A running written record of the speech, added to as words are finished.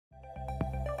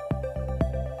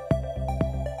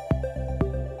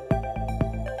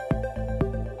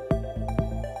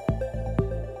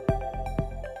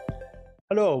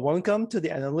Hello, welcome to the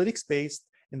analytics-based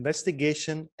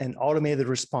investigation and automated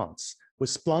response with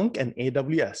Splunk and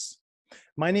AWS.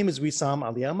 My name is Wissam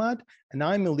Ali Ahmad, and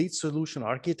I'm a lead solution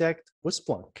architect with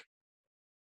Splunk.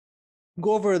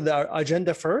 Go over the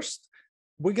agenda first.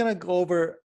 We're going to go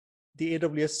over the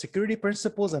AWS security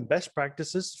principles and best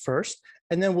practices first,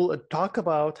 and then we'll talk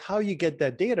about how you get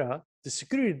that data, the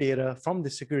security data from the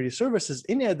security services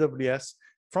in AWS,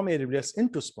 from AWS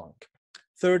into Splunk.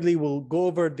 Thirdly, we'll go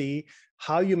over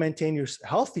how you maintain your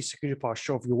healthy security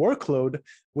posture of your workload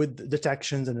with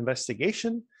detections and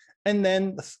investigation. And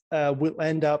then we'll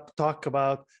end up talk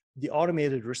about the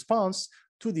automated response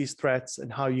to these threats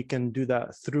and how you can do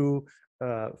that through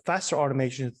faster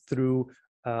automation, through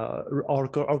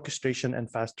orchestration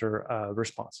and faster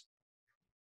response.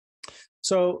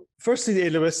 So firstly, the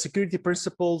AWS security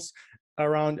principles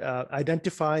around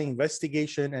identifying,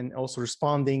 investigation, and also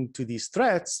responding to these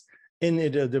threats in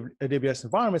the AWS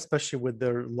environment, especially with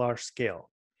their large scale.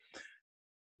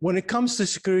 When it comes to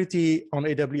security on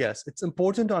AWS, it's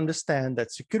important to understand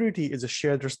that security is a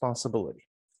shared responsibility.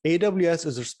 AWS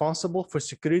is responsible for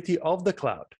security of the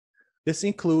cloud. This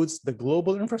includes the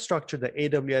global infrastructure that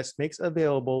AWS makes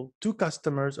available to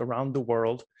customers around the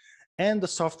world and the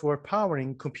software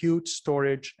powering compute,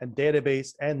 storage, and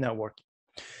database and networking.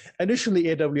 Additionally,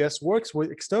 AWS works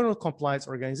with external compliance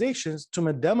organizations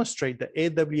to demonstrate the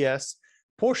AWS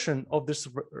portion of this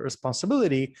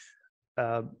responsibility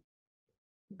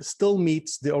still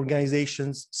meets the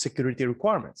organization's security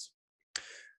requirements.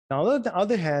 Now, on the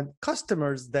other hand,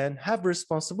 customers then have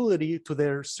responsibility to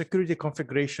their security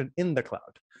configuration in the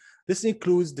cloud. This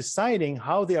includes deciding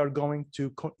how they are going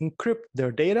to encrypt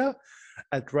their data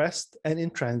at rest and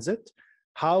in transit,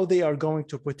 how they are going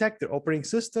to protect their operating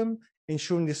system,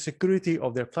 ensuring the security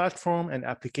of their platform and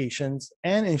applications,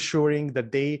 and ensuring that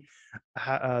they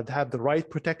have the right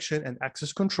protection and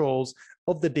access controls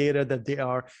of the data that they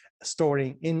are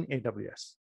storing in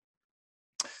AWS.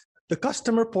 The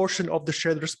customer portion of the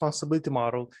shared responsibility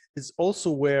model is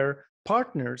also where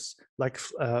partners like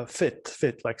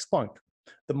fit like Splunk.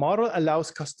 The model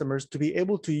allows customers to be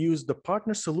able to use the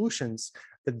partner solutions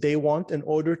that they want in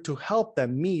order to help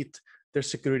them meet their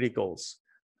security goals.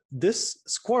 This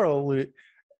squirrel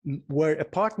where a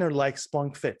partner like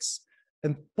Splunk fits.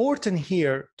 Important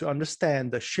here to understand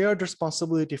the shared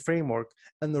responsibility framework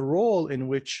and the role in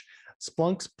which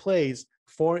Splunk plays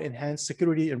for enhanced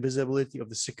security and visibility of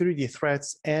the security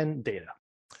threats and data.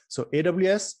 So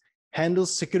AWS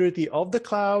handles security of the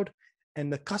cloud,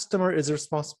 and the customer is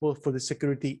responsible for the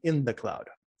security in the cloud.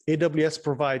 AWS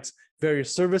provides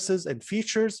various services and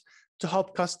features to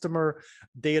help customer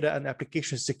data and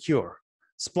applications secure.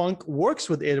 Splunk works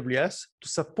with AWS to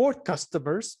support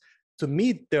customers to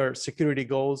meet their security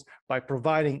goals by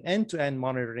providing end-to-end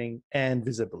monitoring and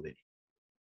visibility.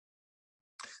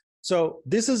 So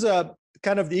this is a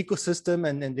kind of the ecosystem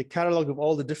and the catalog of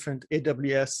all the different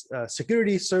AWS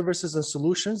security services and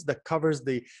solutions that covers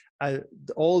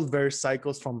all various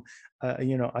cycles from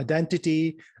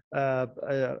identity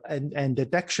and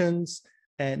detections,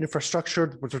 and infrastructure,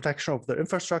 protection of the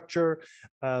infrastructure,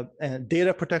 and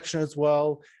data protection as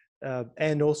well,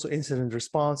 and also incident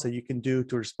response that you can do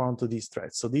to respond to these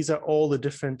threats. So these are all the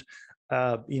different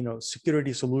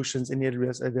security solutions in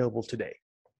AWS available today.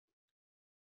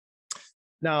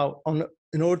 Now,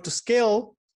 in order to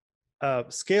scale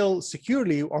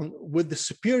securely with the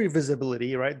superior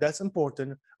visibility, right? That's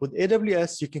important. With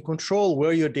AWS, you can control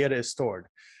where your data is stored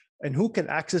and who can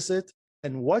access it,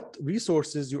 and what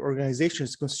resources your organization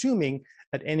is consuming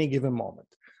at any given moment.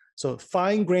 So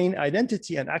fine-grained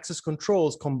identity and access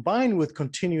controls combined with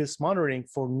continuous monitoring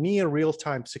for near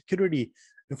real-time security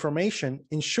information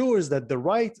ensures that the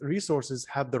right resources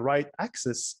have the right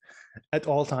access at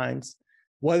all times,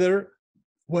 whatever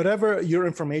your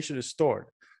information is stored.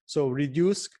 So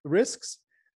reduce risks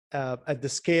at the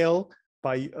scale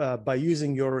by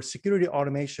using your security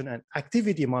automation and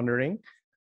activity monitoring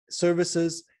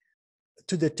services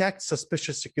to detect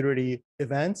suspicious security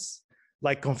events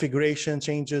like configuration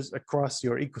changes across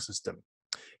your ecosystem.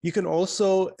 You can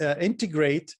also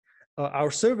integrate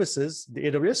our services, the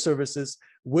AWS services,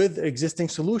 with existing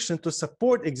solutions to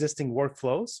support existing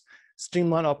workflows,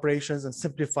 streamline operations, and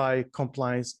simplify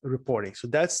compliance reporting. So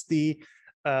that's the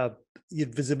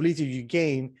visibility you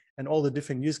gain and all the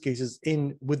different use cases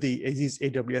with these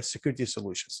AWS security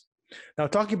solutions. Now,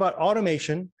 talking about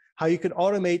automation, how you can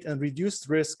automate and reduce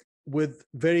risk with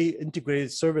very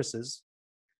integrated services.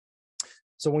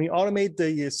 So when you automate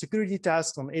the security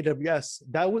tasks on AWS,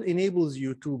 that will enable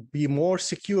you to be more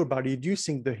secure by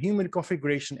reducing the human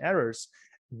configuration errors,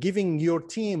 giving your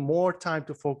team more time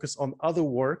to focus on other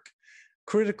work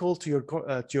critical to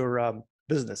your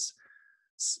business.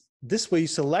 This way,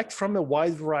 you select from a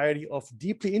wide variety of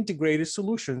deeply integrated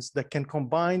solutions that can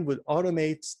combine with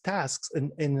automate tasks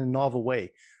in a novel way.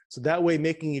 So that way,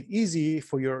 making it easy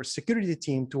for your security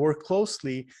team to work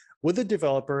closely with the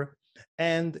developer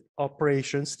and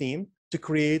operations team to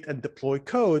create and deploy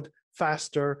code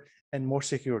faster and more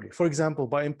securely. For example,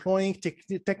 by employing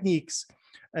techniques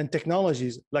and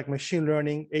technologies like machine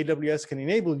learning, AWS can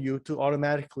enable you to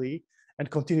automatically and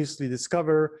continuously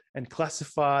discover and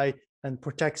classify and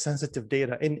protect sensitive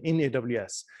data in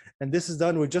AWS. And this is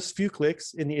done with just a few clicks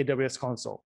in the AWS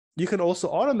console. You can also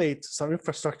automate some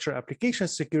infrastructure application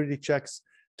security checks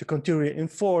to continually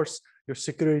enforce your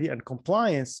security and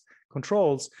compliance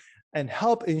controls and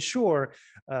help ensure,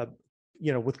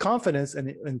 with confidence and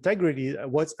integrity,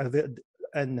 what's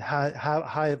and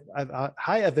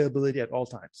high availability at all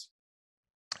times.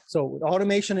 So with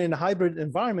automation in a hybrid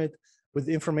environment with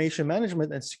information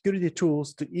management and security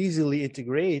tools to easily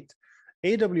integrate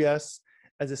AWS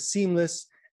as a seamless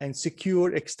and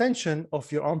secure extension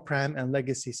of your on-prem and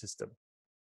legacy system.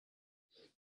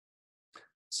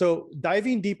 So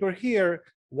diving deeper here,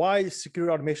 why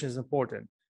security automation is important,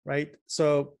 right?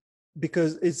 So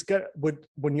because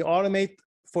when you automate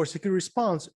for security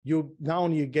response, not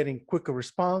only you're getting quicker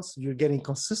response, you're getting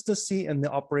consistency in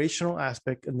the operational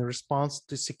aspect in the response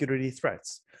to security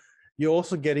threats. You're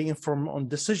also getting informed on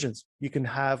decisions. You can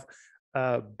have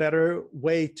a better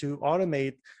way to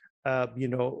automate,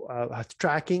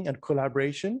 tracking and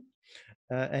collaboration,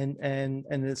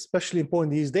 and especially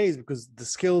important these days because the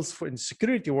skills in the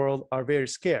security world are very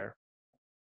scarce.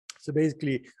 So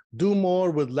basically, do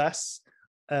more with less,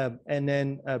 and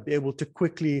then be able to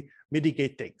quickly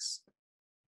mitigate things.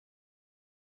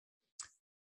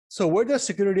 So where does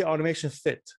security automation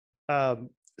fit?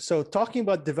 So talking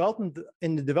about development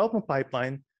in the development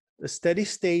pipeline, the steady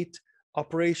state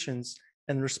operations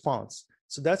and response.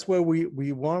 So that's where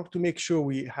we want to make sure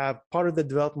we have part of the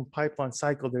development pipeline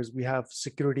cycle. We have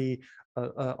security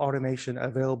automation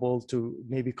available to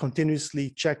maybe continuously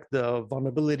check the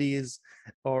vulnerabilities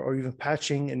or even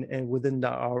patching and within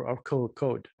our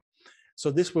code.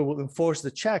 So this way will enforce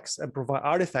the checks and provide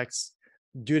artifacts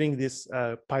during this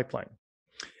pipeline.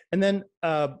 And then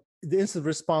the incident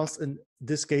response in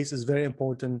this case is very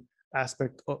important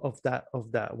aspect of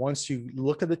that. Once you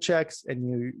look at the checks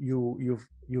and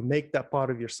you make that part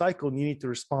of your cycle, you need to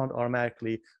respond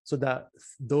automatically so that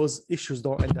those issues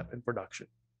don't end up in production.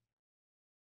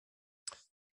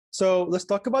 So let's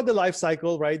talk about the life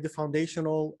cycle, right? The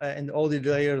foundational and all the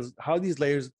layers, how these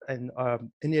layers and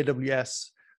in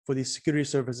AWS for these security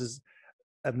services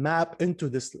map into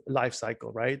this life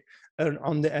cycle, right? And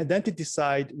on the identity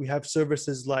side, we have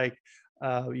services like,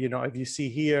 if you see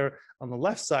here on the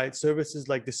left side, services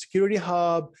like the Security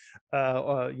Hub,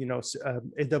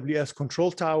 AWS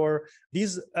Control Tower.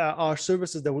 These are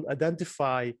services that will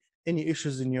identify any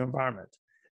issues in your environment.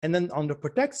 And then on the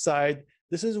protect side,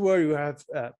 this is where you have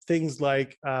things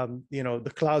like,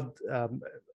 the cloud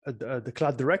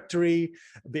directory,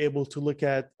 be able to look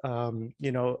at,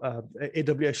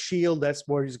 AWS Shield. That's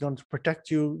where it's going to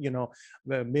protect you.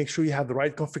 Make sure you have the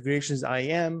right configurations,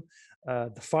 IAM,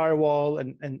 the firewall,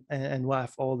 and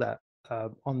WAF, all that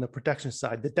on the protection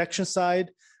side. Detection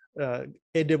side,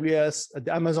 AWS,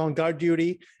 the Amazon Guard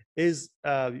Duty is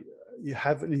you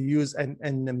use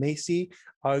and Macy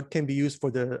can be used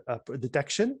for the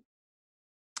detection.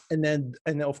 And then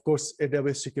of course,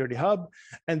 AWS Security Hub,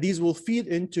 and these will feed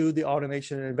into the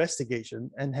automation and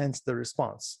investigation, and hence the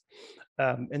response.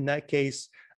 In that case,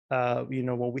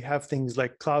 when we have things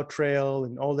like CloudTrail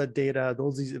and all that data,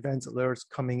 these events alerts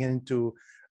coming into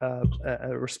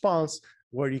a response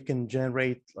where you can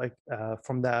generate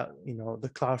from that, the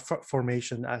cloud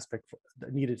formation aspect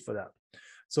needed for that.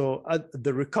 So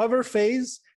the recover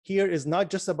phase here is not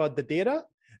just about the data,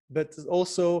 but it's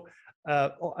also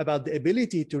about the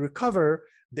ability to recover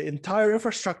the entire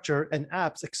infrastructure and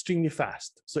apps extremely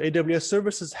fast. So AWS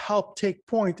services help take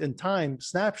point in time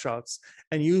snapshots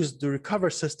and use the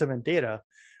recover system and data.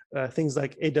 Things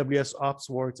like AWS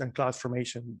OpsWorks and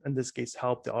CloudFormation, in this case,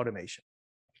 help the automation.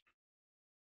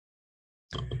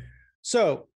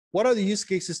 So what are the use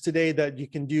cases today that you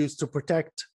can use to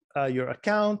protect your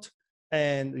account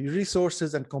and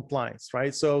resources and compliance,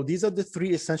 right? So these are the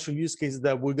three essential use cases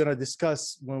that we're going to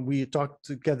discuss when we talk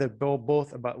together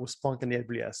both about with Splunk and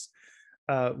AWS.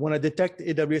 When I detect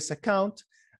the AWS account,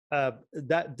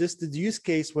 this is the use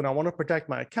case when I want to protect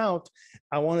my account.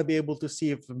 I want to be able to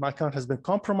see if my account has been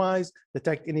compromised,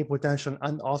 detect any potential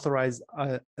unauthorized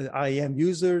IAM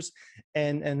users,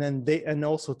 and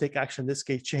also take action. In this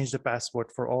case, change the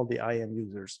password for all the IAM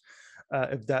users.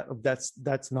 if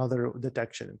that's another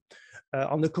detection.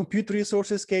 On the compute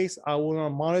resources case, I want to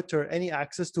monitor any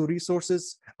access to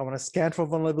resources. I want to scan for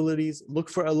vulnerabilities, look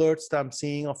for alerts that I'm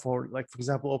seeing for, like, for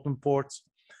example, open ports.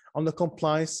 On the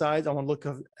compliance side, I want to look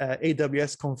at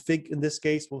AWS config. In this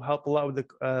case, will help a lot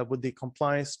with the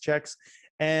compliance checks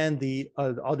and the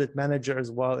audit manager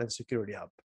as well, and Security Hub.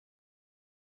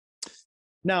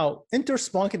 Now, enter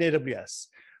Splunk and AWS.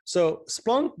 So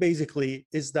Splunk basically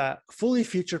is that fully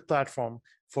featured platform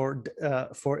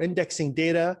for indexing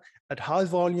data at high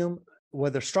volume,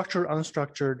 whether structured or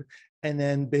unstructured, and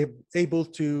then be able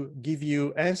to give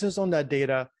you answers on that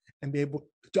data and be able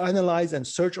to analyze and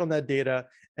search on that data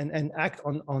and act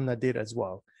on that data as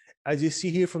well. As you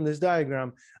see here from this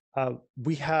diagram,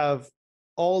 we have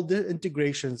all the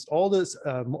integrations, all this,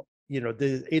 the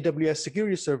AWS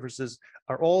security services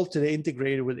are all today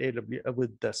integrated with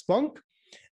Splunk.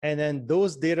 And then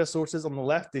those data sources on the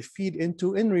left, they feed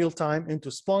in real time into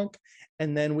Splunk.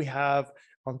 And then we have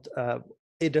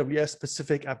AWS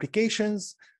specific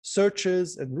applications,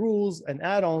 searches and rules and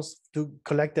add-ons to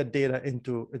collect that data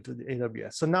into the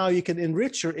AWS. So now you can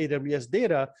enrich your AWS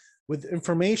data with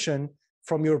information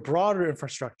from your broader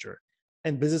infrastructure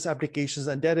and business applications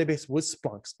and database with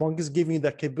Splunk. Splunk is giving you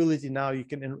the capability now. You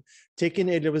can take in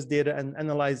AWS data and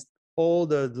analyze all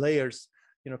the layers,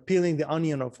 peeling the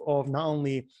onion of not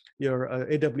only your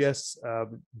AWS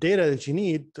data that you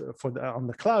need on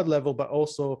the cloud level, but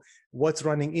also what's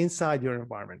running inside your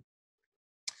environment.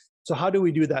 So how do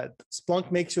we do that?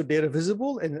 Splunk makes your data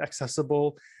visible and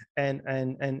accessible, and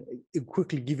it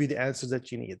quickly give you the answers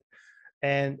that you need.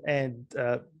 And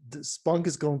Splunk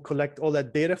is going to collect all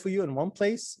that data for you in one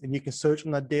place, and you can search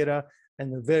on that data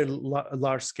in a very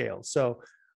large scale. So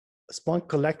Splunk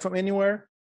collect from anywhere,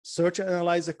 search and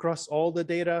analyze across all the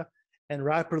data, and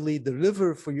rapidly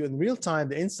deliver for you in real time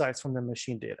the insights from the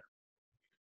machine data.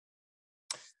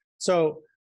 So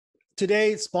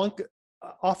today, Splunk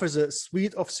offers a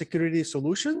suite of security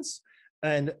solutions,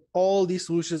 and all these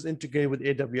solutions integrate with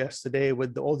AWS today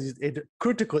with all these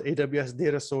critical AWS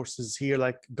data sources here,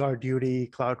 like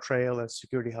GuardDuty, CloudTrail, and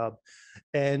Security Hub.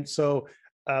 And so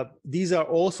these are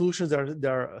all solutions that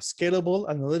are scalable,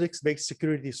 analytics-based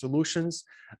security solutions,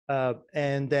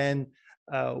 and then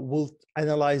we'll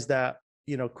analyze that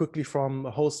quickly from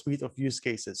a whole suite of use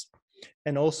cases,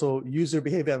 and also user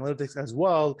behavior analytics as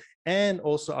well, and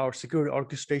also our security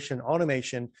orchestration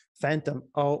automation, Phantom,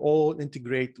 all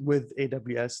integrate with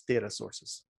AWS data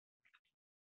sources.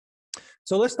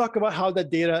 So let's talk about how that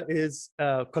data is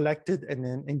collected and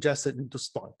then ingested into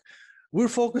Splunk. We're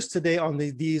focused today on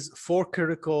these 4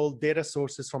 critical data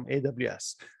sources from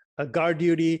AWS: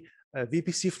 GuardDuty,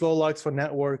 VPC flow logs for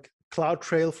network,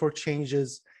 CloudTrail for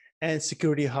changes, and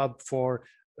Security Hub for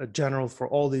general for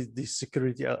all these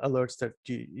security alerts that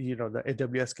that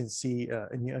AWS can see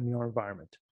in your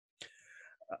environment.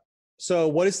 So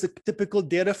what is the typical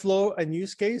data flow and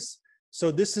use case?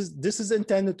 So this is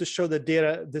intended to show the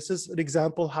data. This is an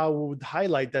example how we would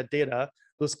highlight that data,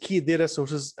 those key data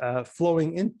sources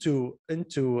flowing into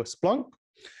Splunk.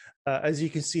 As you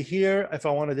can see here, if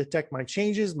I want to detect my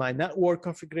changes, my network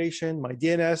configuration, my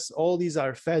DNS, all these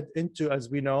are fed into, as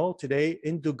we know today,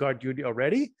 into GuardDuty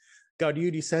already.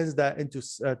 GuardDuty sends that into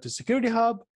to Security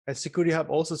Hub, and Security Hub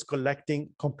also is collecting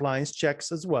compliance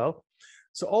checks as well.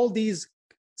 So all these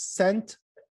sent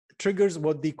triggers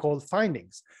what they call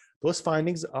findings. Those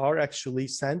findings are actually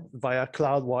sent via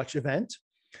CloudWatch event.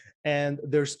 And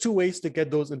there's 2 ways to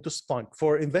get those into Splunk.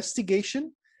 For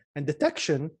investigation and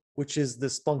detection, which is the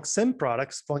Splunk SIEM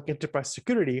product, Splunk Enterprise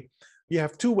Security, you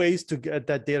have 2 ways to get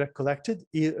that data collected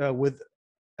with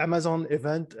Amazon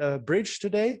Event Bridge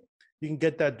today. You can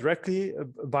get that directly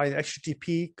by an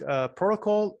HTTP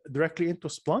protocol directly into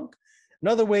Splunk.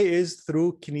 Another way is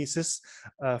through Kinesis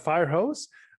Firehose.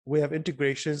 We have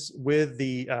integrations with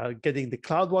the getting the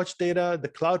CloudWatch data, the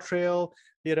CloudTrail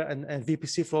data, and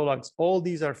VPC flow logs. All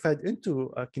these are fed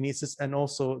into Kinesis and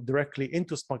also directly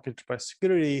into Splunk Enterprise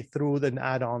Security through the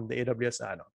add-on, the AWS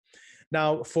add-on.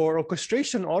 Now, for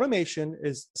orchestration automation,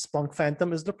 is Splunk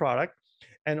Phantom is the product,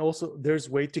 and also there's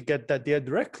a way to get that data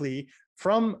directly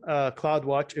from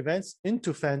CloudWatch events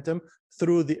into Phantom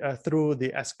through the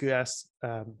SQS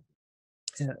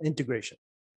integration.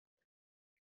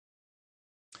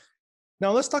 Now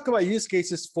let's talk about use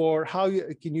cases for how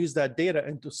you can use that data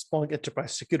into Splunk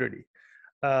Enterprise Security.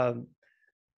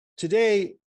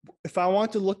 Today, if I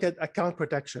want to look at account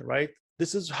protection, right?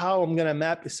 This is how I'm going to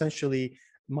map essentially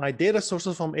my data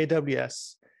sources from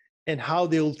AWS and how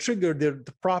they will trigger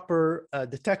the proper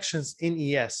detections in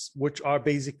ES, which are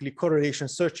basically correlation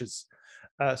searches.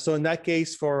 So in that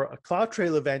case, for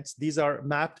CloudTrail events, these are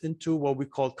mapped into what we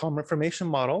call common information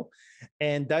model.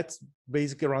 And that's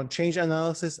basically around change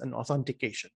analysis and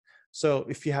authentication. So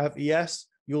if you have ES,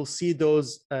 you'll see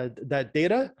that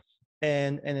data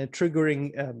and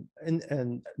triggering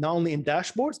and not only in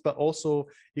dashboards, but also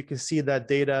you can see that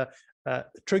data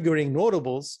triggering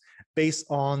notables based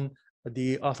on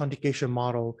the authentication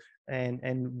model.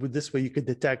 And with this way, you could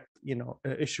detect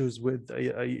issues with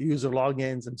user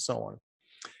logins and so on.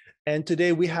 And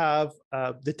today we have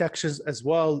detections as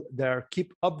well that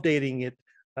keep updating it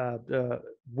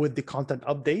with the content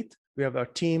update. We have our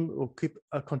team who keep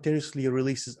continuously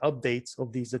releases updates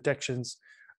of these detections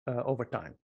over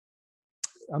time.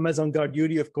 Amazon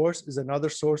GuardDuty, of course, is another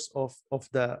source of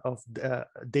the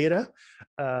data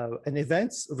and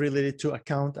events related to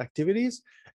account activities,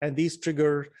 and these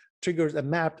triggers are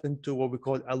mapped into what we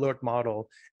call alert model,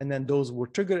 and then those will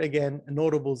trigger again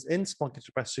notables in Splunk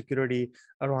Enterprise Security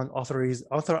around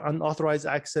unauthorized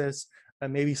access,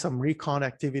 and maybe some recon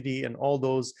activity, and all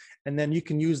those, and then you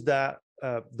can use that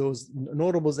those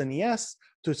notables in ES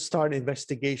to start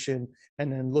investigation,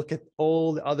 and then look at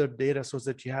all the other data sources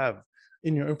that you have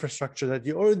in your infrastructure that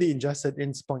you already ingested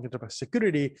in Splunk Enterprise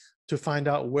Security to find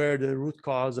out where the root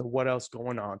cause or what else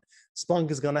going on.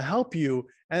 Splunk is going to help you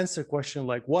answer questions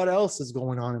like, what else is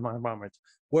going on in my environment?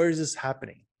 Where is this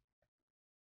happening?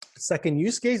 Second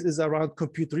use case is around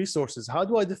compute resources. How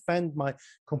do I defend my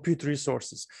compute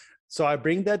resources? So I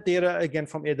bring that data again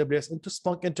from AWS into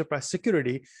Splunk Enterprise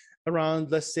Security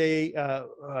around, let's say,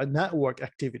 a network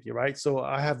activity, right? So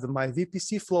I have my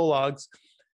VPC flow logs,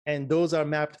 and those are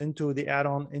mapped into the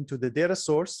add-on into the data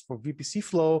source for VPC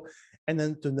flow, and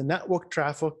then to the network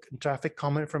traffic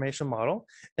common information model.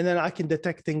 And then I can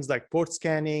detect things like port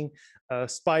scanning,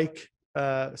 spike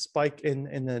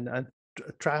in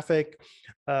traffic,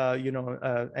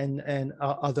 and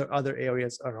other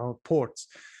areas around ports.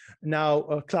 Now,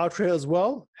 CloudTrail as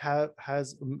well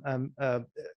has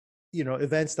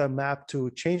events that map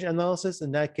to change analysis.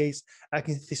 In that case, I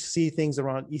can see things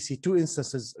around EC2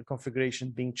 instances configuration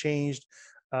being changed,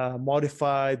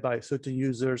 modified by certain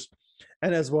users,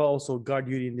 and as well also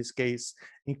GuardDuty in this case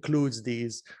includes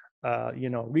these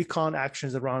recon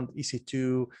actions around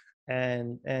EC2,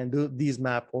 and these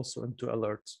map also into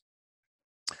alerts.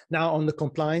 Now on the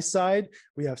compliance side,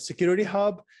 we have Security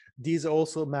Hub. These are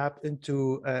also mapped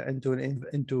into a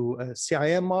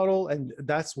CIM model, and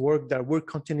that's work that we're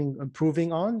continuing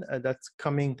improving on. That's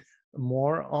coming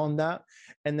more on that.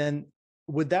 And then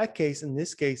with that case, in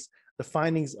this case, the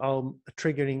findings are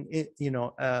triggering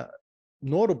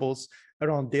notables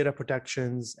around data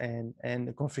protections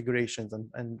and configurations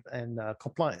and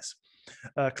compliance.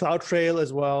 CloudTrail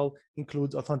as well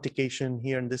includes authentication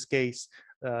here in this case.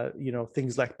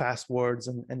 Things like passwords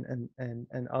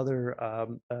and other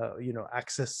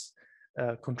access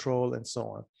control and so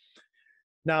on.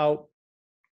 Now,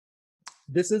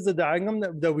 this is a diagram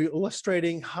that we're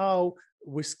illustrating how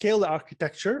we scale the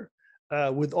architecture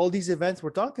with all these events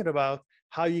we're talking about,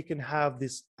 how you can have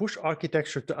this push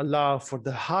architecture to allow for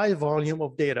the high volume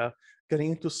of data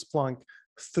getting into Splunk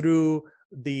through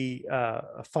the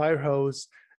fire hose,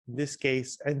 in this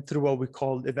case, and through what we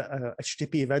call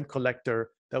HTTP event collector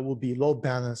that will be load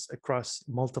balanced across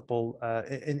multiple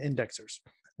indexers.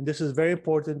 And this is very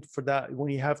important for that when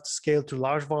you have to scale to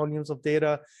large volumes of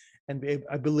data and the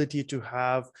ability to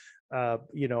have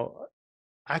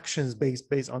actions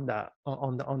based on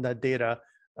that data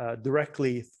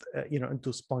directly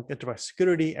into Splunk Enterprise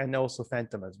Security and also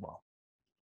Phantom as well.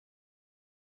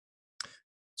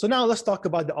 So now let's talk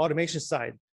about the automation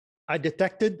side. I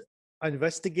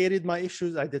investigated my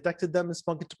issues. I detected them in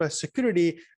Splunk Enterprise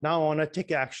Security. Now I want to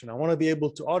take action. I want to be able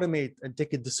to automate and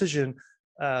take a decision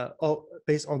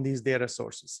based on these data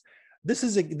sources. This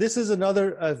is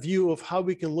another view of how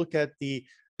we can look at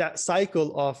that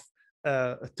cycle of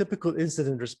a typical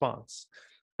incident response.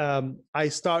 I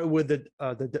start with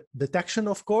the detection,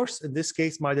 of course. In this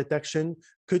case, my detection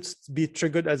could be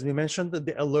triggered, as we mentioned,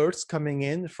 the alerts coming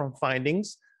in from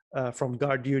findings from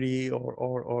GuardDuty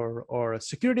or a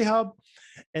Security Hub,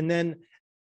 and then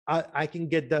I can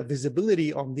get the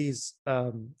visibility on these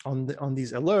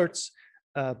alerts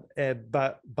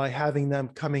by having them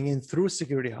coming in through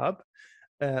Security Hub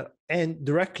and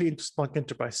directly into Splunk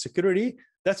Enterprise Security.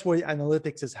 That's where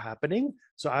analytics is happening.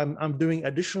 So I'm doing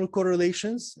additional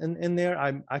correlations in there.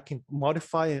 I can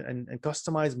modify and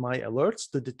customize my alerts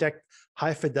to detect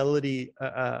high fidelity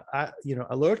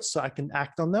alerts, so I can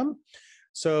act on them.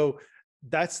 So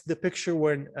that's the picture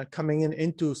when coming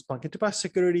into Splunk Enterprise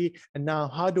Security. And now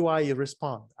how do I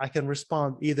respond? I can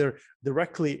respond either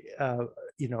directly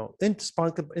into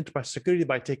Splunk Enterprise Security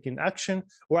by taking action,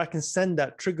 or I can send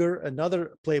that trigger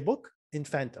another playbook in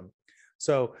Phantom.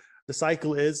 So the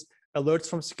cycle is alerts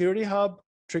from Security Hub,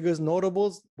 triggers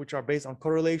notables, which are based on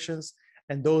correlations,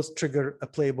 and those trigger a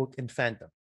playbook in Phantom.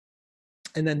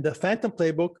 And then the Phantom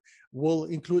playbook will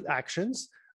include actions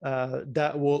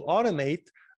that will automate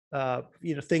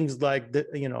things like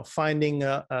finding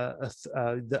the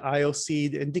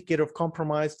IOC, the indicator of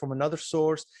compromise from another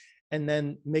source, and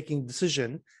then making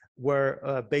decision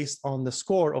where based on the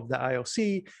score of the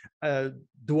IOC,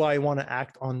 do I want to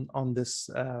act on this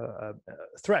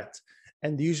threat?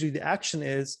 And usually the action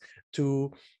is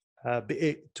to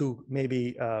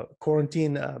maybe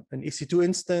quarantine an EC2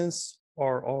 instance,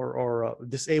 or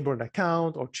disable an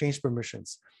account, or change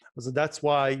permissions. So that's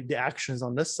why the actions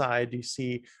on this side you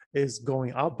see is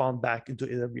going outbound back into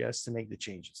AWS to make the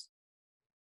changes.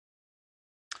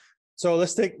 So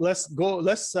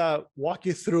let's walk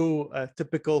you through a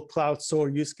typical cloud SOAR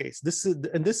use case.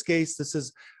 In this case, this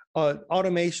is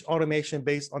automation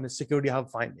based on the Security Hub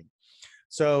finding.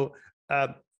 So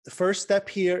the first step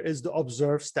here is the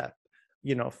observe step.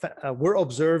 We're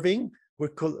observing.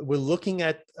 We're looking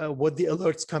at what the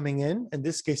alerts coming in. In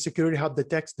this case, Security Hub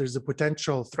detects there's a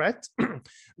potential threat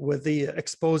with the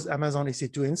exposed Amazon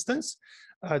EC2 instance.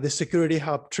 The Security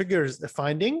Hub triggers the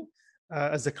finding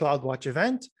as a CloudWatch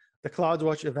event. The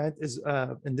CloudWatch event is,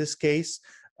 in this case,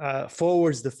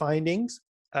 forwards the findings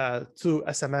to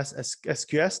SMS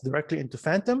SQS directly into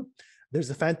Phantom. There's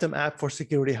a Phantom app for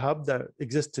Security Hub that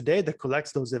exists today that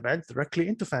collects those events directly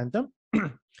into Phantom.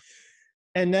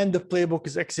 And then the playbook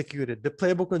is executed. The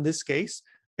playbook in this case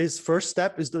is first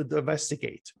step is to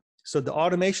investigate. So the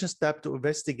automation step to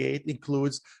investigate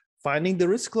includes finding the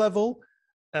risk level,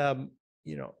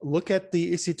 look at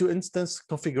the EC2 instance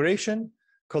configuration,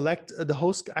 collect the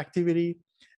host activity,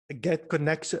 get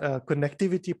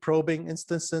connectivity probing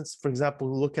instances. For example,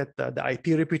 look at the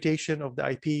IP reputation of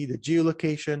the IP, the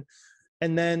geolocation,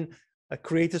 and then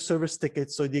create a service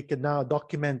ticket so you can now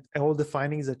document all the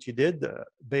findings that you did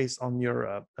based on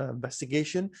your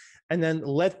investigation, and then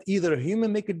let either a human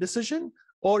make a decision,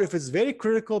 or if it's very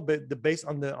critical, but based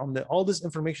on all this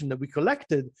information that we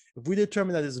collected, if we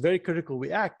determine that it's very critical, we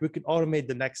can automate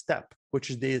the next step, which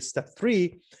is the step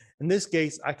 3. In this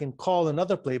case, I can call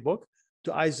another playbook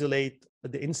to isolate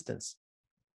the instance.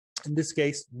 In this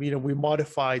case, we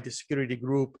modify the security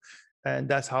group, and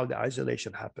that's how the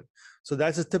isolation happened. So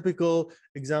that's a typical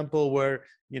example where,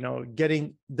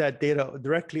 getting that data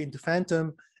directly into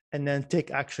Phantom and then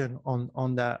take action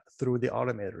on that through the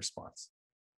automated response.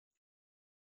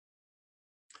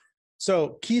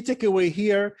 So key takeaway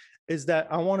here is that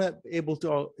I want to be able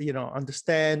to,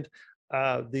 understand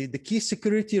the key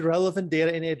security relevant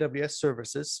data in AWS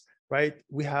services, right?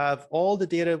 We have all the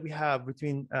data we have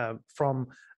between from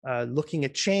looking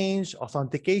at change,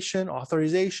 authentication,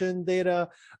 authorization data,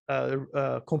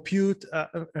 compute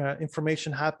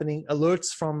information happening, alerts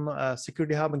from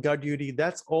Security Hub and GuardDuty.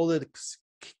 That's all the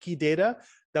key data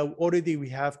that already we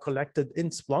have collected in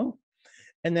Splunk.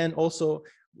 And then also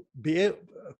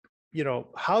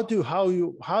how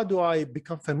do I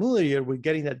become familiar with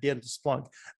getting that data to Splunk?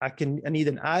 I need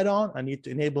an add-on. I need to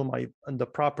enable the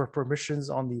proper permissions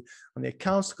on the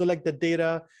accounts to collect the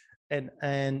data, and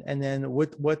then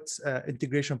what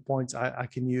integration points I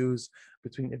can use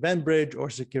between EventBridge or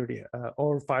security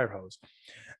or Firehose.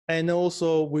 And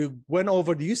also we went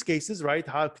over the use cases, right?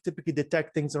 How to typically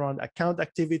detect things around account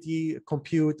activity,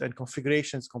 compute, and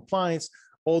configurations, compliance.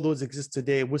 All those exist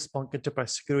today with Splunk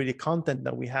Enterprise Security content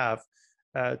that we have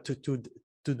to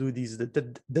do these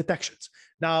detections.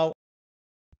 Now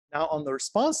on the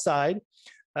response side,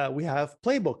 we have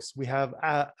playbooks. We have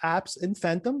apps in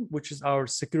Phantom, which is our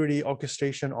security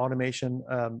orchestration automation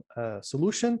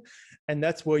solution, and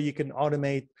that's where you can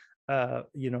automate, not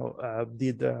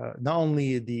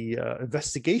only the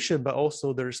investigation but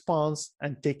also the response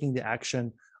and taking the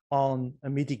action on a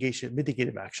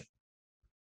mitigative action.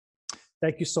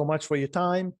 Thank you so much for your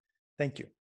time. Thank you.